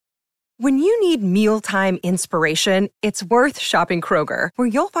When you need mealtime inspiration, it's worth shopping Kroger, where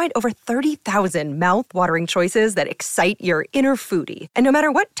you'll find over 30,000 mouth-watering choices that excite your inner foodie. And no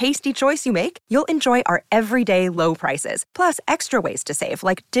matter what tasty choice you make, you'll enjoy our everyday low prices, plus extra ways to save,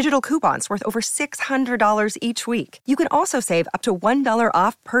 like digital coupons worth over $600 each week. You can also save up to $1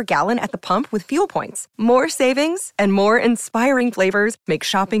 off per gallon at the pump with fuel points. More savings and more inspiring flavors make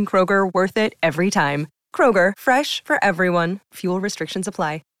shopping Kroger worth it every time. Kroger, fresh for everyone. Fuel restrictions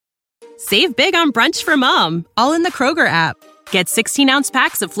apply. Save big on brunch for mom, all in the Kroger app. Get 16-ounce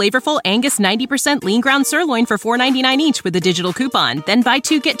packs of flavorful Angus 90% lean ground sirloin for $4.99 each with a digital coupon. Then buy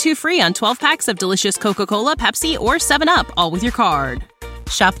 2, get 2 free on 12 packs of delicious Coca-Cola, Pepsi, or 7-Up, all with your card.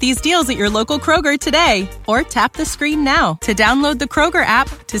 Shop these deals at your local Kroger today, or tap the screen now to download the Kroger app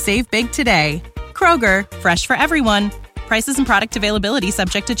to save big today. Kroger, fresh for everyone. Prices and product availability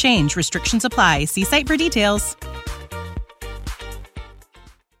subject to change. Restrictions apply. See site for details.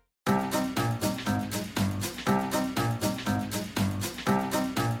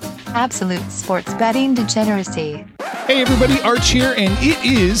 Absolute sports betting degeneracy. Hey everybody, Arch here, and it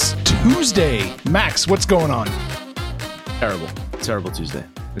is Tuesday. Max, what's going on? Terrible Tuesday.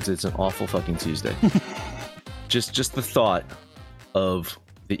 It's an awful fucking Tuesday. just the thought of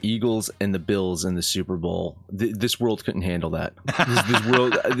the Eagles and the Bills in the Super Bowl. This world couldn't handle that. This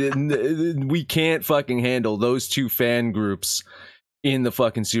world, we can't fucking handle those two fan groups in the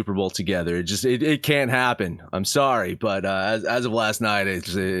fucking Super Bowl together. It can't happen. I'm sorry, but as of last night,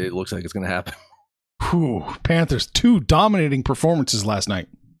 it looks like it's going to happen. Whew, Panthers, 2 dominating performances last night.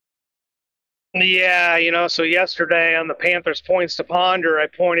 Yeah, so yesterday on the Panthers Points to Ponder, I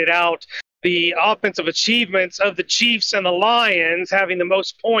pointed out the offensive achievements of the Chiefs and the Lions having the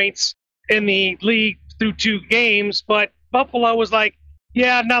most points in the league through 2 games, but Buffalo was like,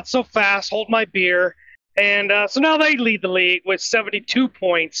 yeah, not so fast, hold my beer. And so now they lead the league with 72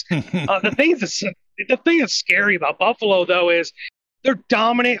 points. The thing that's scary about Buffalo, though, is they're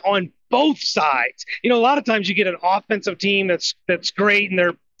dominant on both sides. A lot of times you get an offensive team that's great and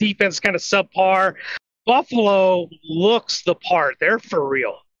their defense kind of subpar. Buffalo looks the part. They're for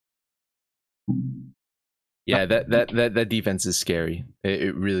real. Yeah, that defense is scary.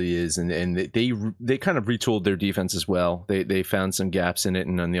 It really is, and they kind of retooled their defense as well. They found some gaps in it,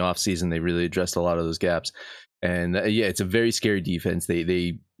 and in the offseason they really addressed a lot of those gaps. And yeah, it's a very scary defense.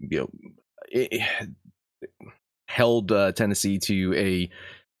 They held Tennessee to a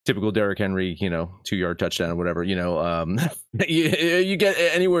typical Derrick Henry, 2-yard touchdown or whatever. You get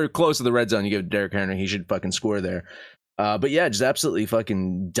anywhere close to the red zone, you give Derrick Henry, he should fucking score there. But yeah, just absolutely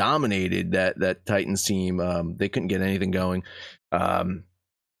fucking dominated that Titans team. They couldn't get anything going. And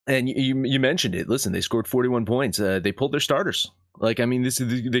you mentioned it. Listen, they scored 41 points. They pulled their starters. They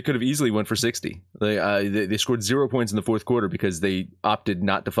could have easily went for 60. They scored 0 points in the fourth quarter because they opted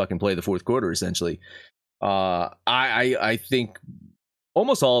not to fucking play the fourth quarter, essentially. I think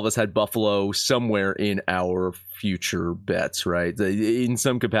almost all of us had Buffalo somewhere in our future bets, right? In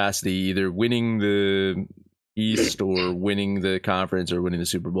some capacity, either winning the East or winning the conference or winning the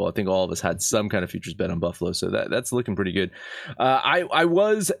Super Bowl. I think all of us had some kind of futures bet on Buffalo, so that's looking pretty good. I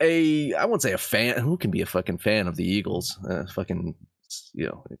won't say a fan. Who can be a fucking fan of the Eagles?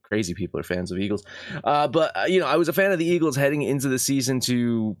 Crazy people are fans of Eagles. But I was a fan of the Eagles heading into the season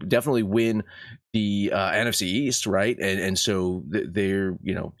to definitely win the NFC East, right? And so they're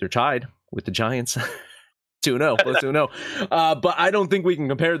tied with the Giants. 2-0, close to 2-0. But I don't think we can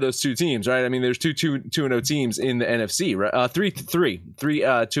compare those two teams, right? I mean, there's two 2-0 teams in the NFC, right? Three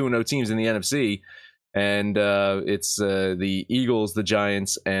 2-0 teams in the NFC, and it's the Eagles, the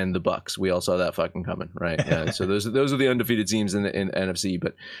Giants, and the Bucks. We all saw that fucking coming, right? So those are the undefeated teams in NFC.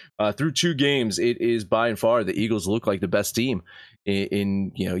 But through 2 games, it is by and far the Eagles look like the best team.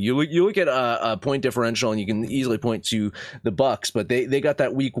 You look at a point differential, and you can easily point to the Bucks, but they got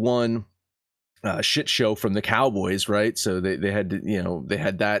that week 1. Shit show from the Cowboys, right? So they had to, they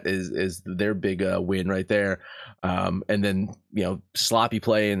had that as their big win right there, and then sloppy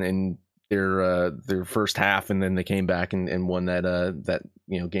play in their first half, and then they came back and won that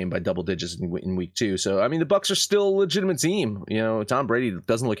game by double digits in week 2. So I mean, the Bucks are still a legitimate team. Tom Brady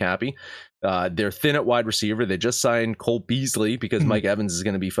doesn't look happy. They're thin at wide receiver. They just signed Cole Beasley because Mike Evans is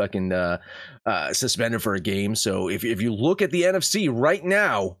going to be fucking suspended for a game. So if you look at the NFC right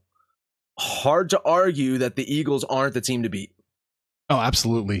now, hard to argue that the Eagles aren't the team to beat. Oh,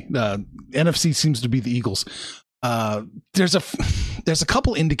 absolutely. NFC seems to be the Eagles. There's a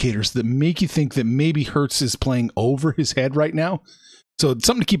couple indicators that make you think that maybe Hurts is playing over his head right now. So it's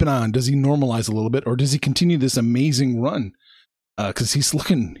something to keep an eye on. Does he normalize a little bit, or does he continue this amazing run? because he's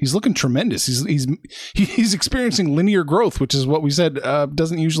looking tremendous. He's experiencing linear growth, which is what we said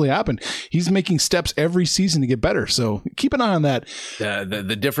doesn't usually happen. He's making steps every season to get better. So keep an eye on that.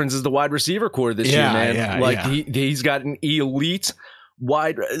 The difference is the wide receiver core this year, man. He's got an elite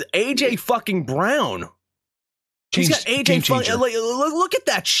wide AJ fucking Brown. He's got AJ. Look at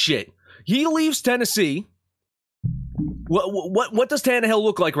that shit. He leaves Tennessee. What does Tannehill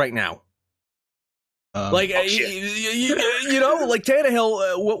look like right now? Like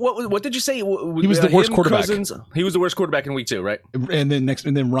Tannehill. What did you say? He was the worst quarterback. He was the worst quarterback in week 2, right? And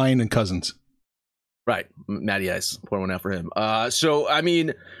then Ryan and Cousins. Right, Matty Ice, pour one out for him. So I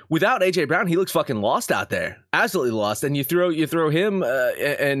mean, without AJ Brown, he looks fucking lost out there, absolutely lost. And you throw him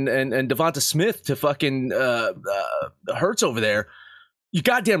and Devonta Smith to fucking Hurts over there. You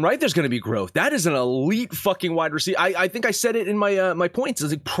goddamn right, there's going to be growth. That is an elite fucking wide receiver. I think I said it in my my points.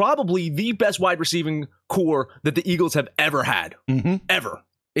 It's like probably the best wide receiving core that the Eagles have ever had, ever.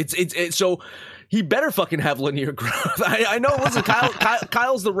 It's so. He better fucking have linear growth. I know. Listen,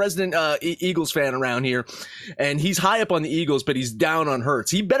 Kyle's the resident Eagles fan around here, and he's high up on the Eagles, but he's down on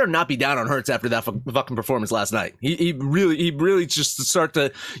Hurts. He better not be down on Hurts after that fucking performance last night. He really just start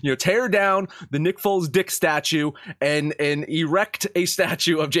to tear down the Nick Foles dick statue and erect a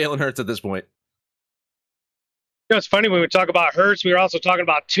statue of Jalen Hurts at this point. It's funny when we talk about Hurts, we were also talking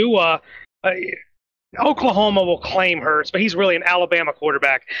about Tua. Oklahoma will claim Hurts, but he's really an Alabama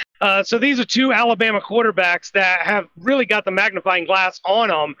quarterback. So these are two Alabama quarterbacks that have really got the magnifying glass on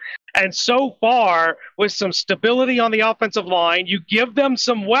them. And so far, with some stability on the offensive line, you give them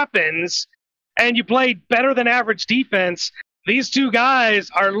some weapons, and you play better than average defense. These two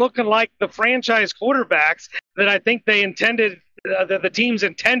guys are looking like the franchise quarterbacks that I think they intended, that the teams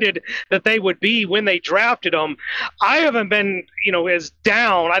intended that they would be when they drafted them. I haven't been, as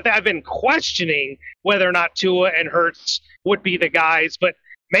down. I've been questioning whether or not Tua and Hurts would be the guys, but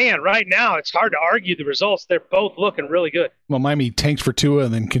man, right now it's hard to argue the results. They're both looking really good. Well, Miami tanked for Tua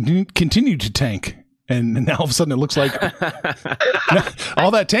and then continued to tank. And now all of a sudden it looks like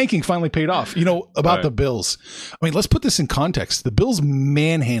all that tanking finally paid off. About the Bills. I mean, let's put this in context. The Bills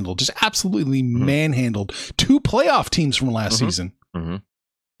just absolutely manhandled 2 playoff teams from last season. Mm-hmm.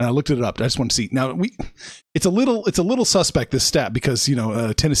 And I looked it up. I just want to see. Now it's a little suspect, this stat, because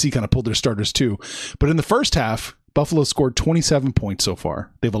Tennessee kind of pulled their starters too. But in the first half, Buffalo scored 27 points so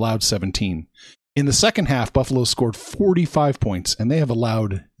far. They've allowed 17. In the second half, Buffalo scored 45 points, and they have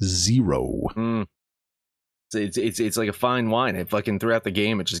allowed 0. It's like a fine wine. It fucking throughout the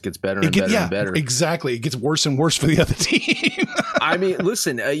game, it just gets better and better and better. Exactly. It gets worse and worse for the other team. I mean,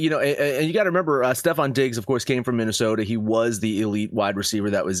 listen, and you got to remember, Stephon Diggs, of course, came from Minnesota. He was the elite wide receiver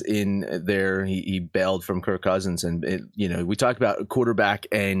that was in there. He bailed from Kirk Cousins, and we talked about quarterback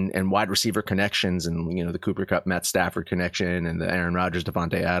and wide receiver connections, and the Cooper Kupp, Matt Stafford connection, and the Aaron Rodgers,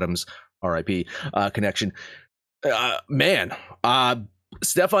 Devontae Adams, RIP connection.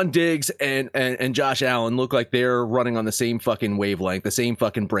 Stephon Diggs and Josh Allen look like they're running on the same fucking wavelength, the same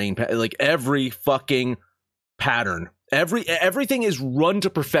fucking brain, like every fucking pattern. Everything is run to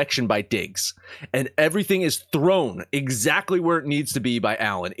perfection by Diggs, and everything is thrown exactly where it needs to be by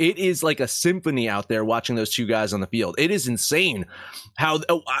Allen. It is like a symphony out there watching those two guys on the field. It is insane how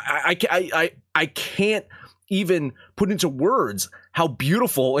I can't even put into words how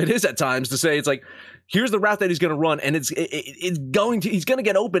beautiful it is at times to say. It's like, here's the route that he's going to run, and he's going to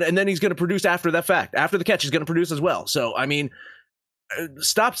get open, and then he's going to produce after that fact. After the catch, he's going to produce as well. So, I mean,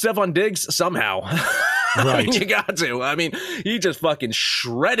 stop Stephon Diggs somehow. Right. You got to. I mean, he just fucking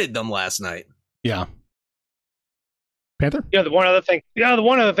shredded them last night. Yeah. Panther? The one other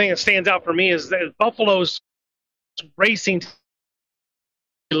thing that stands out for me is that Buffalo's racing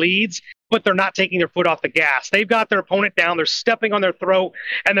leads, but they're not taking their foot off the gas. They've got their opponent down, they're stepping on their throat,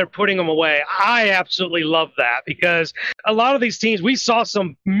 and they're putting them away. I absolutely love that, because a lot of these teams, we saw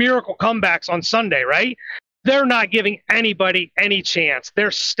some miracle comebacks on Sunday, right? They're not giving anybody any chance.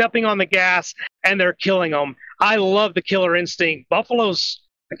 They're stepping on the gas, and they're killing them. I love the killer instinct. Buffalo's,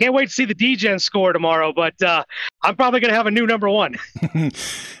 I can't wait to see the D-Gen score tomorrow, but I'm probably going to have a new number one.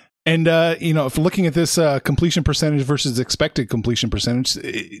 And, if looking at this completion percentage versus expected completion percentage,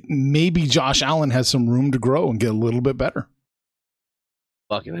 maybe Josh Allen has some room to grow and get a little bit better.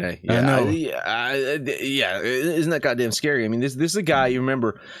 Fucking hey. Yeah. Isn't that goddamn scary? I mean, this is a guy, you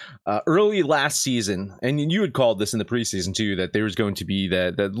remember early last season, and you had called this in the preseason too, that there was going to be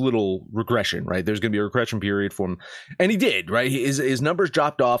that little regression, right? There's going to be a regression period for him. And he did, right? His numbers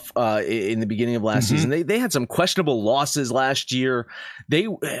dropped off in the beginning of last season. They had some questionable losses last year.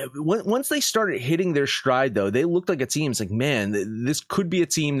 Once they started hitting their stride, though, they looked like a team. It's like, man, this could be a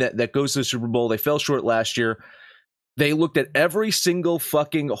team that goes to the Super Bowl. They fell short last year. They looked at every single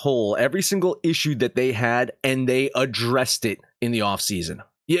fucking hole, every single issue that they had, and they addressed it in the offseason.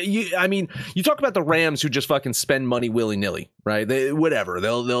 I mean, you talk about the Rams who just fucking spend money willy-nilly, right? Whatever.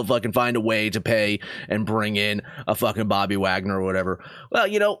 They'll fucking find a way to pay and bring in a fucking Bobby Wagner or whatever.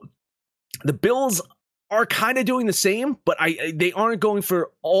 Well, the Bills are kind of doing the same, but they aren't going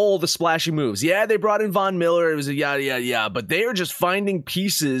for all the splashy moves. Yeah, they brought in Von Miller. It was a yada, yada, yada. But they are just finding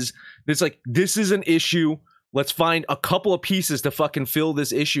pieces that's like, this is an issue. Let's find a couple of pieces to fucking fill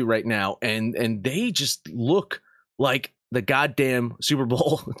this issue right now. And they just look like the goddamn Super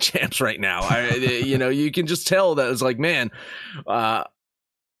Bowl champs right now. You can just tell that it's like, man,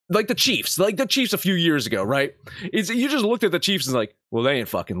 like the Chiefs a few years ago, right? You just looked at the Chiefs and like, well, they ain't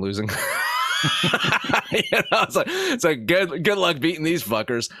fucking losing. It's like good luck beating these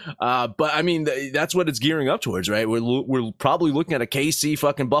fuckers. But I mean, that's what it's gearing up towards, right? We're probably looking at a KC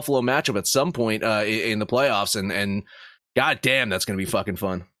fucking Buffalo matchup at some point in the playoffs, and goddamn, that's gonna be fucking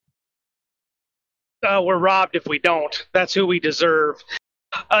fun. We're robbed if we don't. That's who we deserve.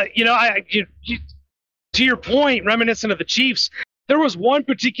 To your point, reminiscent of the Chiefs, there was one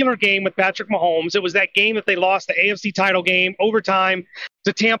particular game with Patrick Mahomes. It was that game that they lost, the AFC title game, overtime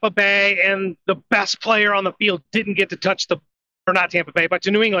to Tampa Bay, and the best player on the field didn't get to touch or not Tampa Bay, but to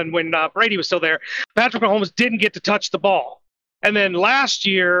New England when Brady was still there. Patrick Mahomes didn't get to touch the ball. And then last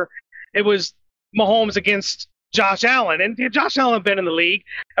year, it was Mahomes against Josh Allen. And Josh Allen had been in the league,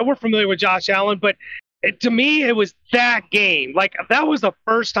 and we're familiar with Josh Allen, but to me, it was that game. Like, that was the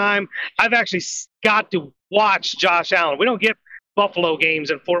first time I've actually got to watch Josh Allen. We don't get Buffalo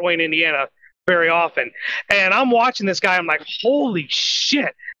games in Fort Wayne, Indiana very often. And I'm watching this guy. I'm like, holy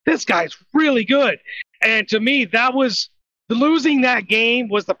shit, this guy's really good. And to me, losing that game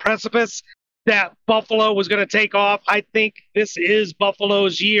was the precipice that Buffalo was going to take off. I think this is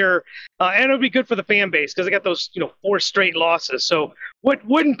Buffalo's year. And it'll be good for the fan base because they got those, 4 straight losses. So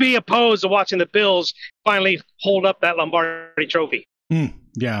wouldn't be opposed to watching the Bills finally hold up that Lombardi trophy.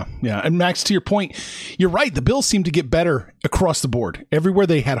 Yeah. And Max, to your point, you're right. The Bills seem to get better across the board. Everywhere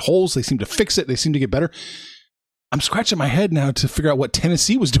they had holes, they seem to fix it. They seem to get better. I'm scratching my head now to figure out what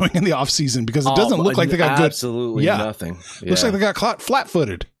Tennessee was doing in the offseason because it doesn't look like they got absolutely nothing. Yeah. Looks like they got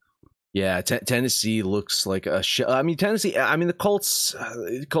flat-footed. Yeah, Tennessee looks like a the Colts.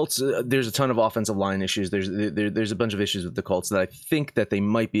 There's a ton of offensive line issues. There's a bunch of issues with the Colts that I think that they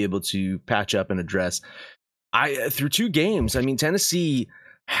might be able to patch up and address. Through 2 games, Tennessee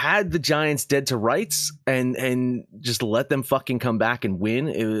had the Giants dead to rights and just let them fucking come back and win.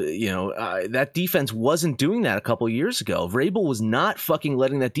 That defense wasn't doing that a couple of years ago. Vrabel was not fucking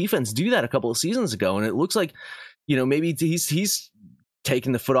letting that defense do that a couple of seasons ago, and it looks like, maybe he's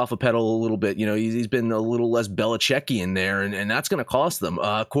taking the foot off a pedal a little bit. He's been a little less Belichickian there, and that's going to cost them.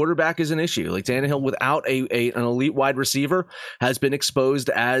 Quarterback is an issue. Like Tannehill without an elite wide receiver has been exposed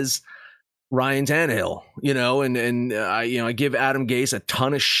as Ryan Tannehill, I give Adam Gase a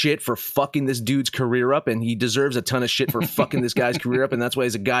ton of shit for fucking this dude's career up, and he deserves a ton of shit for fucking this guy's career up, and that's why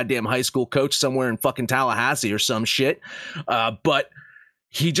he's a goddamn high school coach somewhere in fucking Tallahassee or some shit. But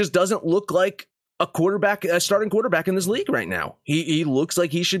he just doesn't look like a starting quarterback in this league right now. He looks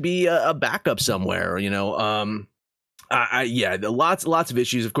like he should be a backup somewhere, lots of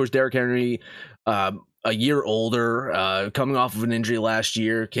issues. Of course, Derrick Henry, a year older, coming off of an injury last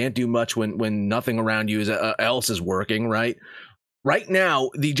year, can't do much when nothing around you else is working, right? Right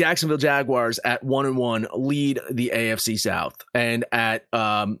now, the Jacksonville Jaguars at 1-1 lead the AFC South, and at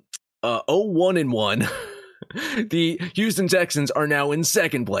 0-1-1, the Houston Texans are now in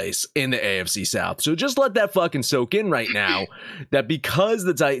second place in the AFC South. So just let that fucking soak in right now, that because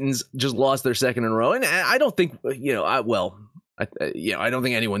the Titans just lost their second in a row, and I don't think, I don't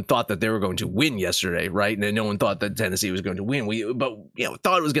think anyone thought that they were going to win yesterday, right? And no one thought that Tennessee was going to win. But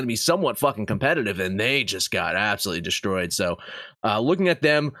thought it was going to be somewhat fucking competitive, and they just got absolutely destroyed. So looking at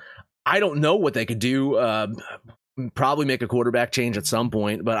them, I don't know what they could do. Probably make a quarterback change at some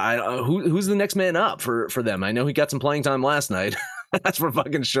point, but who's the next man up for them? I know he got some playing time last night. That's for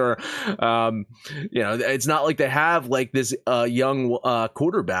fucking sure. It's not like they have like this young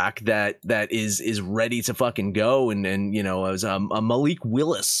quarterback that is ready to fucking go. And it was Malik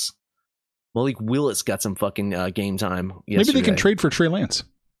Willis. Malik Willis got some fucking game time yesterday. Maybe they can trade for Trey Lance.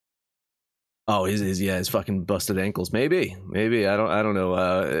 Oh, his fucking busted ankles. Maybe I don't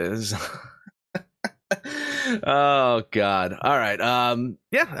know. Oh God. All right.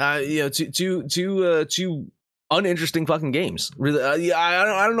 Two uninteresting fucking games. Really,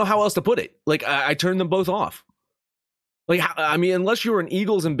 I don't know how else to put it. Like I turned them both off. Like unless you were an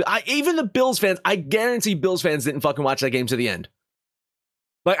Eagles and even the Bills fans, I guarantee Bills fans didn't fucking watch that game to the end.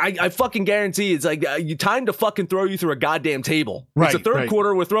 Like, I fucking guarantee it's like time to fucking throw you through a goddamn table. Right, it's the third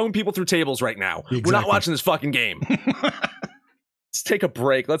quarter. We're throwing people through tables right now. Exactly. We're not watching this fucking game. Let's take a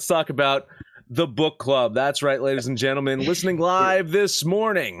break. Let's talk about the book club. That's right, ladies and gentlemen. Listening live this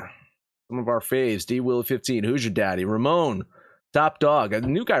morning. Some of our faves. D. Willie 15. Who's your daddy? Ramon. Top dog. The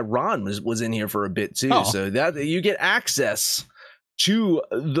new guy, Ron, was in here for a bit, too. Oh. So that you get access to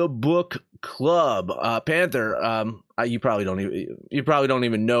the book club. Panther, you probably don't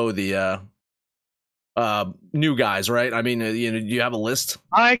even know the new guys, right? I mean, do you have a list?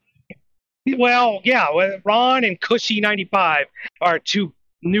 Ron and Cushy 95 are two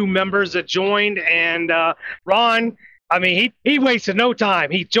new members that joined, and Ron, I mean, he wasted no time.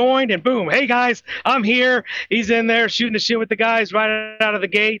 He joined and boom, hey guys, I'm here. He's in there shooting the shit with the guys right out of the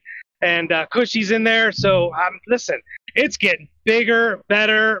gate, and Cushy's in there. So listen, it's getting bigger,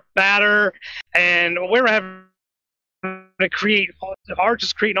 better, badder, and we're having to creating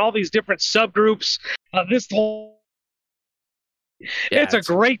all these different subgroups. It's a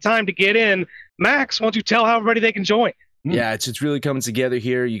great time to get in. Max, why don't you tell how everybody they can join? Yeah, it's really coming together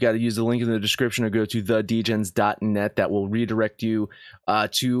here. You got to use the link in the description or go to thedgens.net. That will redirect you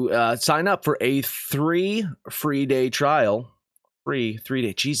to sign up for a 3 free day trial. Free 3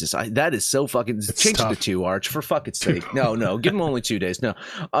 day. Jesus, that is so fucking. Change it to 2, Arch, for fucking sake. No, give them only 2 days. No,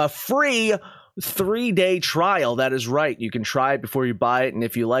 a free 3-day trial. That is right. You can try it before you buy it, and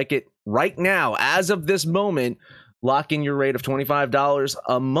if you like it right now, as of this moment, lock in your rate of $25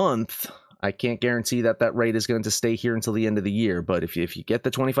 a month. I can't guarantee that rate is going to stay here until the end of the year, but if you get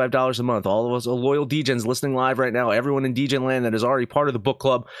the $25 a month, all of us loyal DGens listening live right now, everyone in DGen land that is already part of the book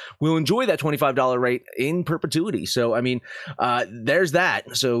club will enjoy that $25 rate in perpetuity. So, I mean, there's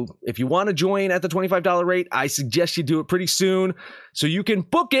that. So if you want to join at the $25 rate, I suggest you do it pretty soon so you can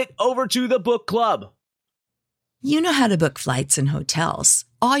book it over to the book club. You know how to book flights and hotels.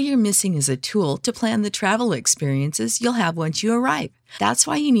 All you're missing is a tool to plan the travel experiences you'll have once you arrive. That's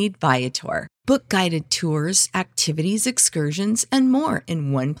why you need Viator. Book guided tours, activities, excursions, and more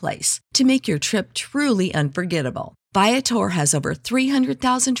in one place to make your trip truly unforgettable. Viator has over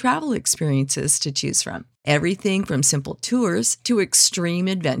 300,000 travel experiences to choose from. Everything from simple tours to extreme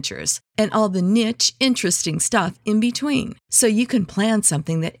adventures and all the niche, interesting stuff in between. So you can plan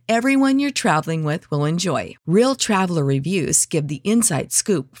something that everyone you're traveling with will enjoy. Real traveler reviews give the inside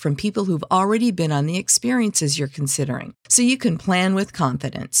scoop from people who've already been on the experiences you're considering. So you can plan with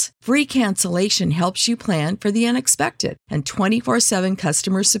confidence. Free cancellation helps you plan for the unexpected. And 24/7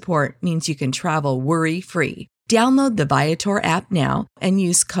 customer support means you can travel worry-free. Download the Viator app now and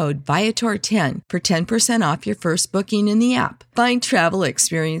use code Viator10 for 10% off your first booking in the app. Find travel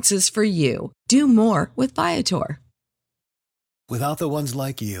experiences for you. Do more with Viator. Without the ones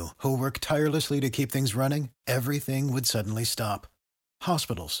like you, who work tirelessly to keep things running, everything would suddenly stop.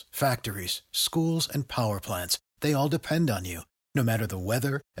 Hospitals, factories, schools, and power plants, they all depend on you. No matter the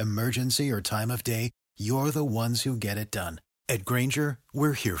weather, emergency, or time of day, you're the ones who get it done. At Grainger,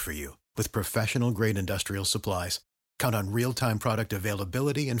 we're here for you. With professional-grade industrial supplies, count on real-time product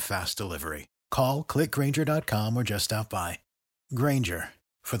availability and fast delivery. Call, click Grainger.com, or just stop by. Grainger,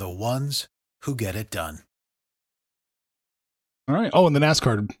 for the ones who get it done. All right. Oh, and the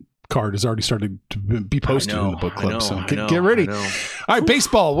NASCAR card has already started to be posted in the book club. So get ready. All right,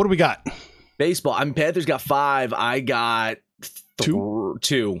 baseball. What do we got? Baseball. I mean, Panthers got 5. I got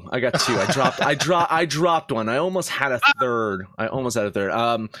 2. I got 2. I dropped one. I almost had a third.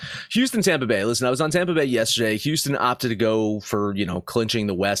 Houston, Tampa Bay. Listen, I was on Tampa Bay yesterday. Houston opted to go for, clinching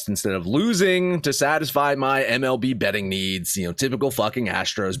the West instead of losing to satisfy my MLB betting needs. Typical fucking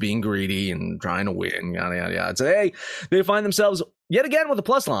Astros being greedy and trying to win. Yada, yada, yada. So, hey, they find themselves yet again with a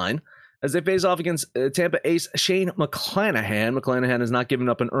plus line as they face off against Tampa ace Shane McClanahan. McClanahan has not given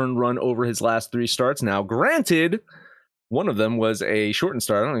up an earned run over his last 3 starts. Now, granted, one of them was a shortened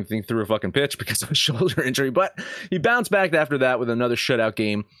start. I don't even think threw a fucking pitch because of a shoulder injury, but he bounced back after that with another shutout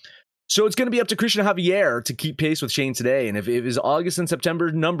game. So it's going to be up to Christian Javier to keep pace with Shane today. And if his August and September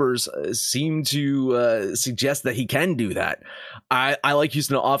numbers seem to suggest that he can do that, I like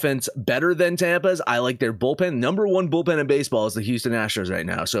Houston offense better than Tampa's. I like their bullpen. Number 1 bullpen in baseball is the Houston Astros right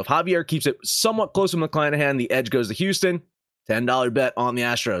now. So if Javier keeps it somewhat close to McClanahan, the edge goes to Houston. $10 bet on the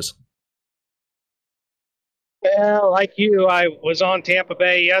Astros. Well, like you, I was on Tampa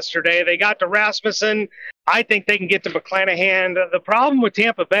Bay yesterday. They got to Rasmussen. I think they can get to McClanahan. The problem with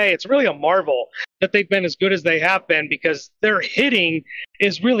Tampa Bay, it's really a marvel that they've been as good as they have been because their hitting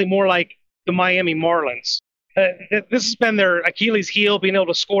is really more like the Miami Marlins. This has been their Achilles heel, being able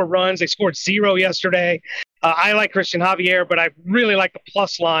to score runs. They scored 0 yesterday. I like Christian Javier, but I really like the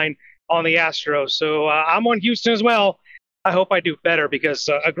plus line on the Astros. So I'm on Houston as well. I hope I do better because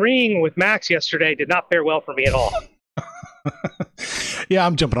agreeing with Max yesterday did not fare well for me at all. Yeah,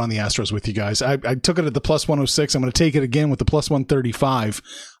 I'm jumping on the Astros with you guys. I took it at the plus 106. I'm going to take it again with the plus 135.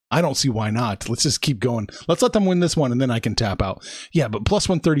 I don't see why not. Let's just keep going. Let's let them win this one, and then I can tap out. Yeah, but plus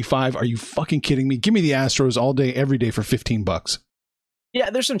 135, are you fucking kidding me? Give me the Astros all day, every day for $15. Yeah,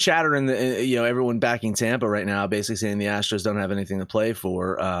 there's some chatter in the everyone backing Tampa right now, basically saying the Astros don't have anything to play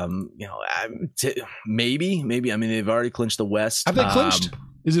for. Maybe. I mean, they've already clinched the West. Have they clinched?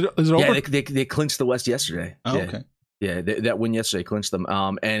 Is it over? Yeah, they clinched the West yesterday. Oh, yeah. Okay. Yeah, that win yesterday clinched them.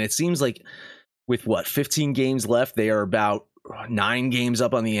 And it seems like with 15 games left, they are about 9 games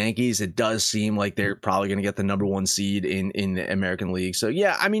up on the Yankees. It does seem like they're probably going to get the number 1 seed in the American League. So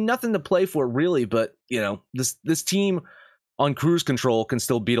yeah, I mean, nothing to play for really, but this team on cruise control can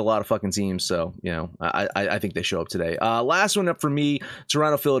still beat a lot of fucking teams. So, I think they show up today. Last one up for me,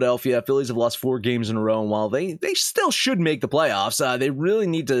 Toronto, Philadelphia. Phillies have lost 4 games in a row. And while they still should make the playoffs, they really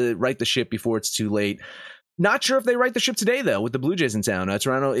need to right the ship before it's too late. Not sure if they right the ship today, though, with the Blue Jays in town.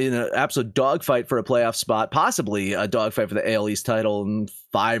 Toronto in an absolute dogfight for a playoff spot, possibly a dogfight for the AL East title, and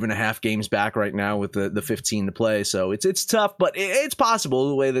 5.5 games back right now with the 15 to play. So it's tough, but it's possible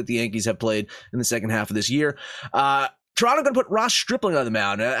the way that the Yankees have played in the second half of this year. Toronto going to put Ross Stripling on the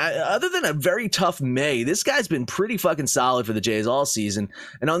mound. Other than a very tough May, this guy's been pretty fucking solid for the Jays all season.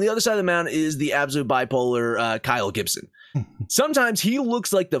 And on the other side of the mound is the absolute bipolar Kyle Gibson. Sometimes he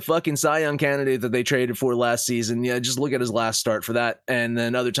looks like the fucking Cy Young candidate that they traded for last season. Yeah, just look at his last start for that. And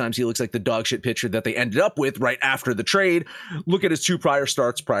then other times he looks like the dog shit pitcher that they ended up with right after the trade. Look at his 2 prior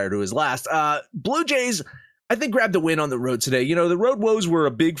starts prior to his last. Blue Jays, I think, grabbed the win on the road today. The road woes were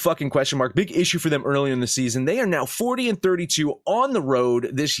a big fucking question mark, big issue for them early in the season. They are now 40-32 on the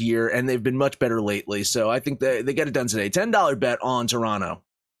road this year, and they've been much better lately. So I think they get it done today. $10 bet on Toronto.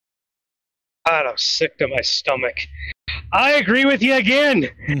 I'm sick to my stomach. I agree with you again.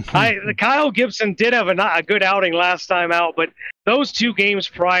 Kyle Gibson did have a good outing last time out, but those 2 games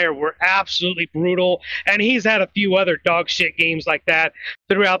prior were absolutely brutal, and he's had a few other dog shit games like that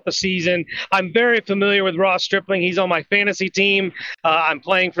throughout the season. I'm very familiar with Ross Stripling. He's on my fantasy team. I'm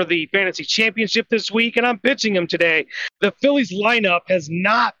playing for the fantasy championship this week, and I'm pitching him today. The Phillies lineup has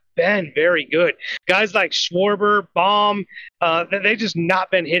not been very good. Guys like Schwarber, Baum, they've just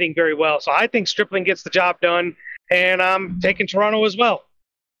not been hitting very well. So I think Stripling gets the job done, and I'm taking Toronto as well.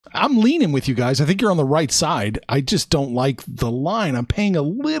 I'm leaning with you guys. I think you're on the right side. I just don't like the line. I'm paying a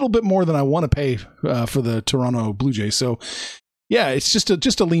little bit more than I want to pay for the Toronto Blue Jays. So, yeah, it's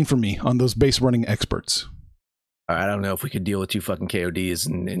just a lean for me on those base running experts. I don't know if we could deal with 2 fucking KODs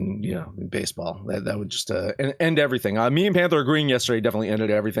in baseball. That would just end everything. Me and Panther agreeing yesterday definitely ended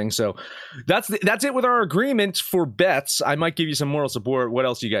everything. So that's it with our agreement for bets. I might give you some moral support. What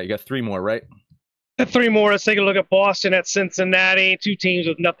else you got? You got 3 more, right? 3 more. Let's take a look at Boston at Cincinnati. 2 teams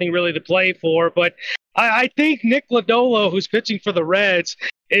with nothing really to play for. But I think Nick Lodolo, who's pitching for the Reds,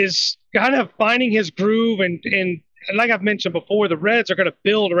 is kind of finding his groove. And like I've mentioned before, the Reds are going to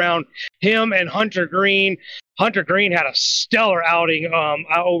build around him and Hunter Green. Hunter Green had a stellar outing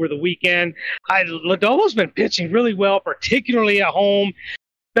over the weekend. Lodolo's been pitching really well, particularly at home.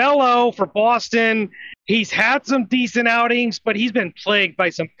 Bello for Boston, he's had some decent outings, but he's been plagued by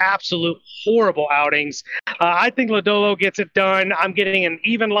some absolute horrible outings. I think Lodolo gets it done. I'm getting an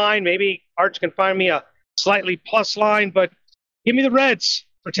even line. Maybe Arch can find me a slightly plus line, but give me the Reds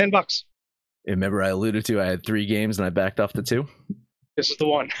for $10. Remember I alluded to I had 3 games and I backed off to 2? This is the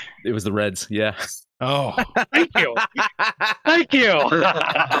one. It was the Reds, yeah. Oh, thank you. Thank you.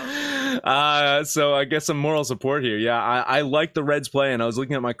 So I guess some moral support here. Yeah, I like the Reds play, and I was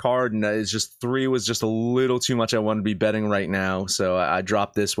looking at my card, and it's just 3 was just a little too much I want to be betting right now. So I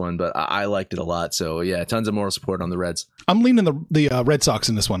dropped this one, but I liked it a lot. So yeah, tons of moral support on the Reds. I'm leaning the Red Sox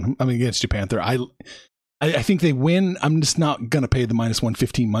in this one. I mean, against you, Panther. I think they win. I'm just not going to pay the minus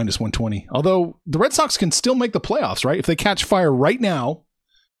 115, minus 120. Although the Red Sox can still make the playoffs, right? If they catch fire right now,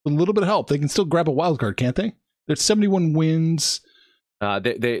 with a little bit of help, they can still grab a wild card, can't they? There's 71 wins.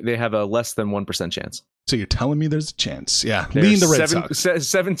 They have a less than 1% chance. So you're telling me there's a chance? Yeah, lean the Red Sox.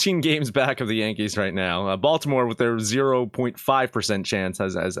 17 games back of the Yankees right now. Baltimore with their 0.5% chance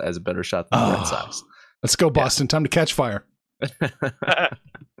has a better shot than the Red Sox. Let's go, Boston. Time to catch fire.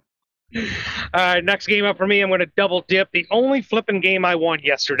 All right, next game up for me, I'm going to double dip. The only flipping game I won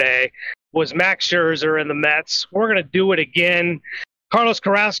yesterday was Max Scherzer and the Mets. We're going to do it again. Carlos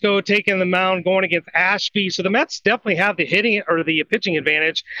Carrasco taking the mound, going against Ashby. So the Mets definitely have the hitting or the pitching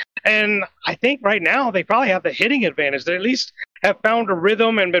advantage. And I think right now they probably have the hitting advantage. They at least have found a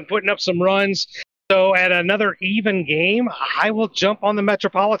rhythm and been putting up some runs. So at another even game, I will jump on the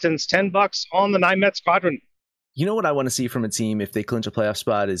Metropolitans, $10 on the 9 Mets squadron. You know what I want to see from a team if they clinch a playoff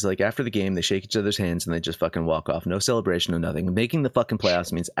spot is like after the game, they shake each other's hands and they just fucking walk off. No celebration, no nothing. Making the fucking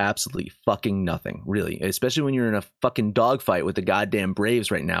playoffs means absolutely fucking nothing, really. Especially when you're in a fucking dogfight with the goddamn Braves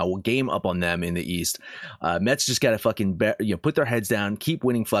right now. Game up on them in the East. Mets just got to fucking put their heads down, keep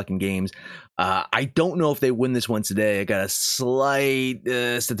winning fucking games. I don't know if they win this one today. I got a slight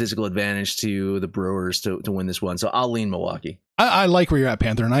statistical advantage to the Brewers to win this one. So I'll lean Milwaukee. I like where you're at,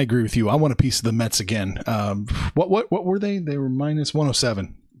 Panther, and I agree with you. I want a piece of the Mets again. What were they? They were minus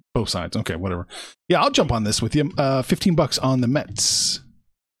 107. Both sides. Okay, whatever. Yeah, I'll jump on this with you. $15 on the Mets.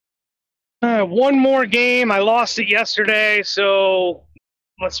 One more game. I lost it yesterday, so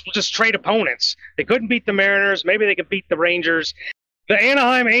we'll just trade opponents. They couldn't beat the Mariners. Maybe they could beat the Rangers. The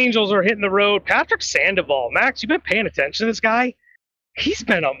Anaheim Angels are hitting the road. Patrick Sandoval. Max, you've been paying attention to this guy? He's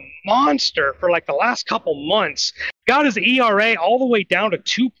been a monster for like the last couple months. Got his ERA all the way down to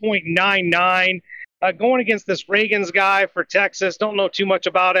 2.99. Going against this Reagans guy for Texas. Don't know too much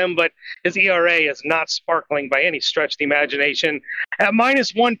about him, but his ERA is not sparkling by any stretch of the imagination. At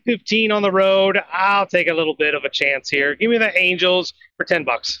minus 115 on the road, I'll take a little bit of a chance here. Give me the Angels for $10.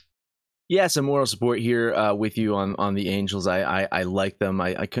 Yeah, some moral support here with you on the Angels. I like them.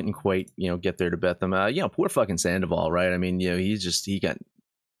 I couldn't quite get there to bet them. Poor fucking Sandoval, right? I mean, he just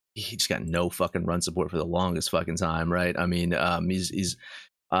got no fucking run support for the longest fucking time, right? I mean, he's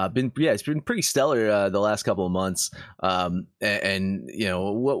been pretty stellar the last couple of months. Remember,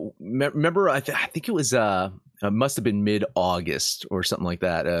 I think it was must have been mid-August or something like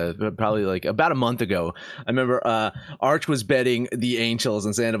that. Probably like about a month ago. I remember Arch was betting the Angels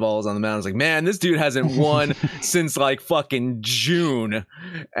and Sandoval was on the mound. I was like, man, this dude hasn't won since like fucking June.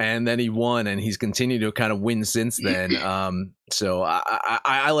 And then he won and he's continued to kind of win since then. So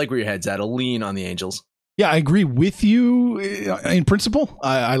I like where your head's at. A lean on the Angels. Yeah, I agree with you in principle.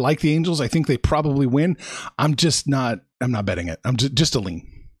 I like the Angels. I think they probably win. I'm not betting it. I'm just a lean.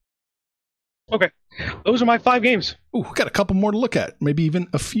 Okay. Those are my 5 games. Ooh, got a couple more to look at. Maybe even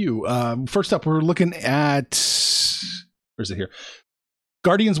a few. First up, we're looking at, where's it here?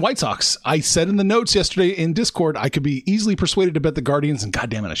 Guardians White Sox. I said in the notes yesterday in Discord, I could be easily persuaded to bet the Guardians, and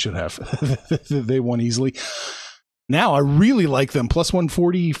goddamn it, I should have. They won easily. Now I really like them. Plus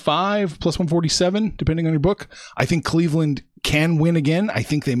 145, plus 147, depending on your book. I think Cleveland can win again. I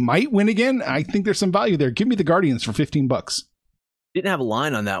think they might win again. I think there's some value there. Give me the Guardians for $15. Didn't have a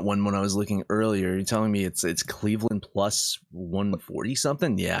line on that one when I was looking earlier. You're telling me it's Cleveland plus 140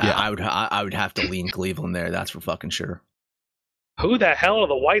 something? Yeah. I would have to lean Cleveland there. That's for fucking sure. Who the hell are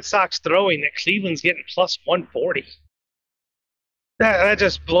the White Sox throwing that Cleveland's getting plus 140? That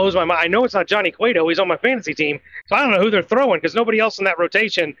just blows my mind. I know it's not Johnny Cueto. He's on my fantasy team. So I don't know who they're throwing because nobody else in that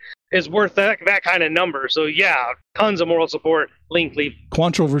rotation is worth that kind of number. So, yeah, tons of moral support. Lean Cleveland.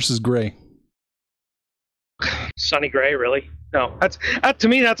 Quantrill versus Gray. Sonny Gray, really? No. To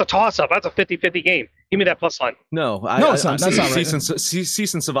me, that's a toss-up. That's a 50-50 game. Give me that plus line. No, it's not. That's not right.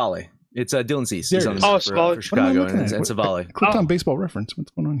 Cease and Savale. It's Dylan Cease. He's on Savale. for Chicago and Savale. Clicked on Baseball Reference.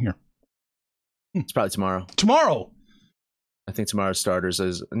 What's going on here? It's probably tomorrow. Tomorrow. I think tomorrow's starters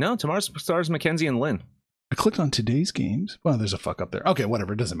is Mackenzie and Lynn. I clicked on today's games. Well, there's a fuck up there. Okay,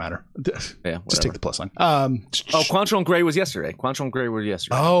 whatever. It doesn't matter. Yeah, just take the plus line. Quantrill and Gray was yesterday.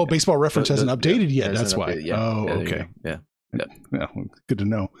 Oh, Baseball Reference hasn't updated yet. That's why. Yeah. Oh, okay. Yeah. Yeah. Good to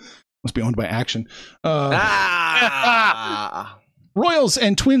know. Must be owned by Action. Royals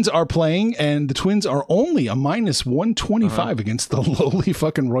and Twins are playing, and the Twins are only a minus 125 against the lowly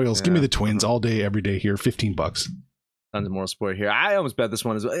fucking Royals. Give me the Twins all day, every day here. $15. Tons of moral support here. I almost bet this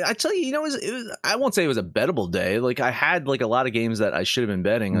one as well. I tell you, it was, I won't say it was a bettable day. Like I had like a lot of games that I should have been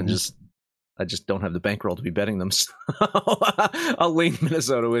betting. Mm-hmm. I just don't have the bankroll to be betting them. So I'll lean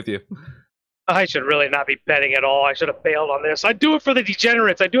Minnesota with you. I should really not be betting at all. I should have bailed on this. I do it for the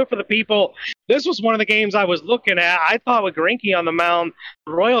degenerates. I do it for the people. This was one of the games I was looking at. I thought with Greinke on the mound,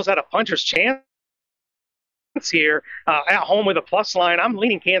 the Royals had a puncher's chance here at home with a plus line. I'm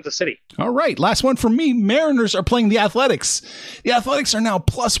leaning Kansas City. All right, last one for me. Mariners are playing the Athletics. The Athletics are now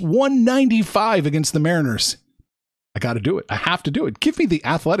plus 195 against the Mariners. I got to do it. I have to do it. Give me the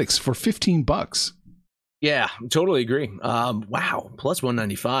Athletics for $15. Yeah, totally agree. Wow, plus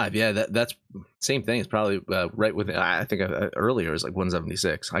 195. Yeah, that's same thing. It's probably right with. I think earlier it was like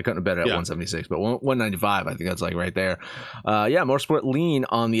 176. I couldn't have bet it at 176, but 195. I think that's like right there. Yeah, more sport lean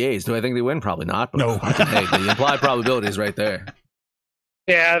on the A's. Do I think they win? Probably not. But no. Hey, the implied probability is right there.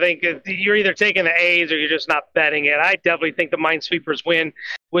 Yeah, I think you're either taking the A's or you're just not betting it. I definitely think the Minesweepers win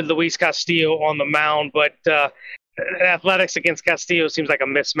with Luis Castillo on the mound, but. Athletics against Castillo seems like a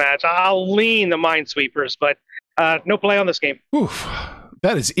mismatch. I'll lean the Minesweepers, but no play on this game. Oof.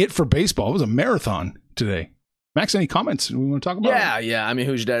 That is it for baseball. It was a marathon today. Max, any comments we want to talk about? Yeah. I mean,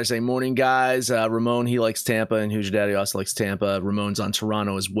 Who's Your Daddy saying morning, guys. Ramon, he likes Tampa, and Who's Your Daddy also likes Tampa. Ramon's on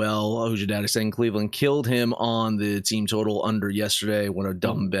Toronto as well. Who's Your Daddy saying Cleveland killed him on the team total under yesterday. What a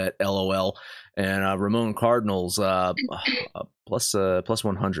dumb bet, LOL. And Ramon Cardinals plus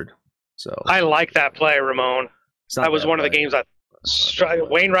 100. So I like that play, Ramon. That was one of the games I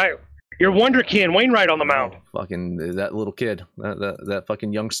Wainwright. Your wonderkin, Wainwright on the mound. Fucking that little kid, that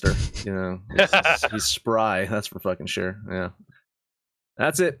fucking youngster. You know, he's spry. That's for fucking sure. Yeah,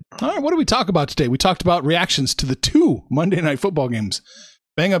 that's it. All right, what did we talk about today? We talked about reactions to the 2 Monday Night Football games.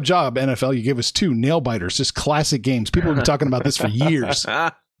 Bang up job, NFL. You gave us 2 nail biters, just classic games. People have been talking about this for years.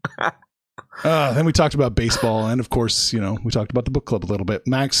 Then we talked about baseball, and of course, we talked about the book club a little bit.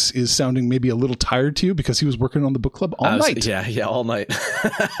 Max is sounding maybe a little tired to you because he was working on the book club all night. Yeah, all night.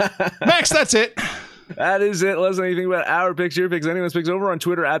 Max, that's it. That is it. Let us know anything about our picks, your picks, anyone's picks over on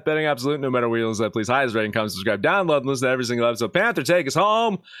Twitter at Betting Absolute. No matter where you listen, please highest rating, comment, subscribe, download, and listen to every single episode. Panther, take us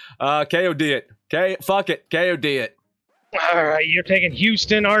home. KOD it. Fuck it. KOD it. All right, you're taking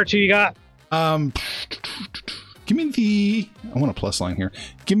Houston. Archie, you got? Give me I want a plus line here.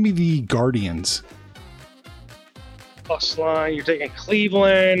 Give me the Guardians. Plus line. You're taking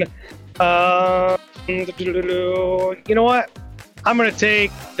Cleveland. You know what? I'm going to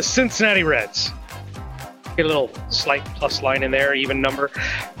take the Cincinnati Reds. Get a little slight plus line in there, even number.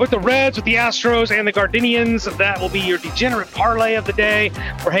 With the Reds, with the Astros, and the Gardenians, that will be your degenerate parlay of the day.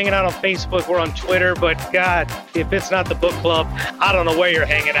 We're hanging out on Facebook. We're on Twitter. But, God, if it's not the book club, I don't know where you're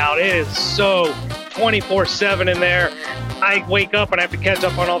hanging out. It is so 24/7 in there. I wake up and I have to catch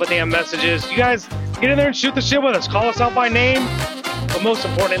up on all the damn messages. You guys get in there and shoot the shit with us. Call us out by name. But most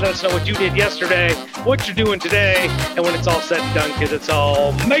importantly, let us know what you did yesterday, what you're doing today, and when it's all said and done, kids, it's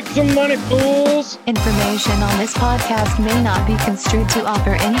all make some money, fools. Information on this podcast may not be construed to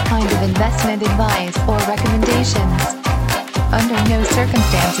offer any kind of investment advice or recommendations. Under no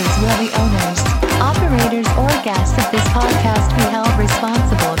circumstances will the owners, operators, or guests of this podcast be held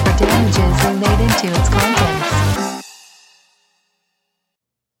responsible for damages related to its contents.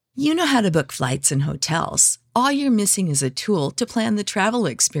 You know how to book flights and hotels. All you're missing is a tool to plan the travel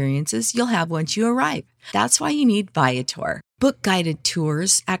experiences you'll have once you arrive. That's why you need Viator. Book guided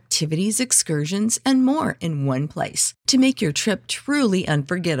tours, activities, excursions, and more in one place to make your trip truly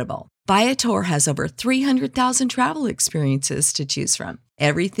unforgettable. Viator has over 300,000 travel experiences to choose from.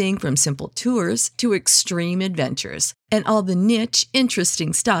 Everything from simple tours to extreme adventures and all the niche,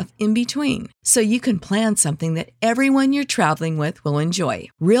 interesting stuff in between. So you can plan something that everyone you're traveling with will enjoy.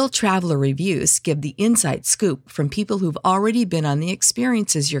 Real traveler reviews give the inside scoop from people who've already been on the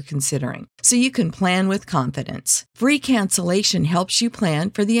experiences you're considering. So you can plan with confidence. Free cancellation helps you plan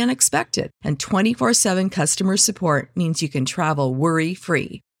for the unexpected. And 24/7 customer support means you can travel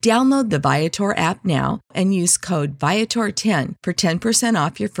worry-free. Download the Viator app now and use code Viator10 for 10%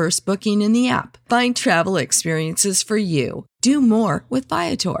 off your first booking in the app. Find travel experiences for you. Do more with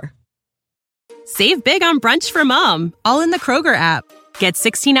Viator. Save big on brunch for mom, all in the Kroger app. Get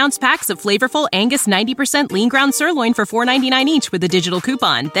 16-ounce packs of flavorful Angus 90% lean ground sirloin for $4.99 each with a digital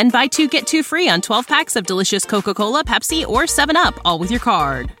coupon. Then buy 2, get 2 free on 12 packs of delicious Coca-Cola, Pepsi, or 7-Up, all with your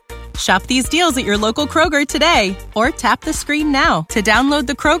card. Shop these deals at your local Kroger today, or tap the screen now to download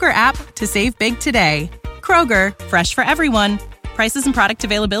the Kroger app to save big today. Kroger, fresh for everyone. Prices and product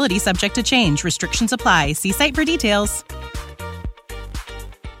availability subject to change. Restrictions apply. See site for details.